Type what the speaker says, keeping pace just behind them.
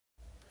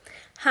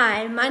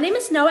Hi, my name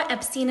is Noah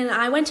Epstein and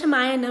I went to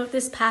Mayanot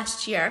this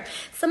past year.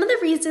 Some of the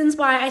reasons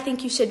why I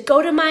think you should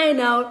go to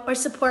Mayanot or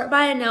support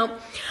Mayanot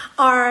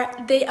are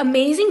the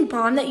amazing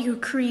bond that you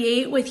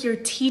create with your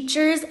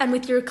teachers and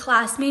with your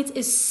classmates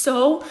is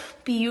so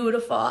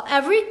beautiful.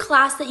 Every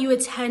class that you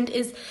attend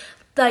is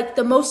like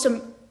the most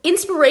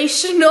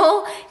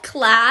inspirational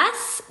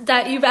class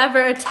that you've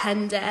ever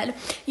attended.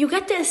 You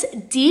get this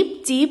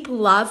deep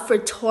love for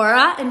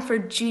Torah and for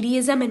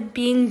Judaism and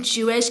being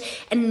Jewish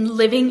and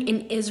living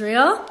in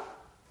Israel.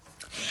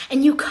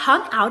 And you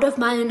come out of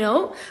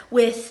Mayanot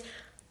with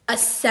a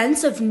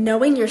sense of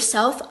knowing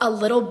yourself a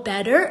little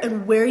better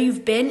and where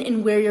you've been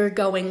and where you're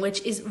going,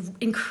 which is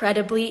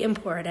incredibly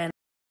important.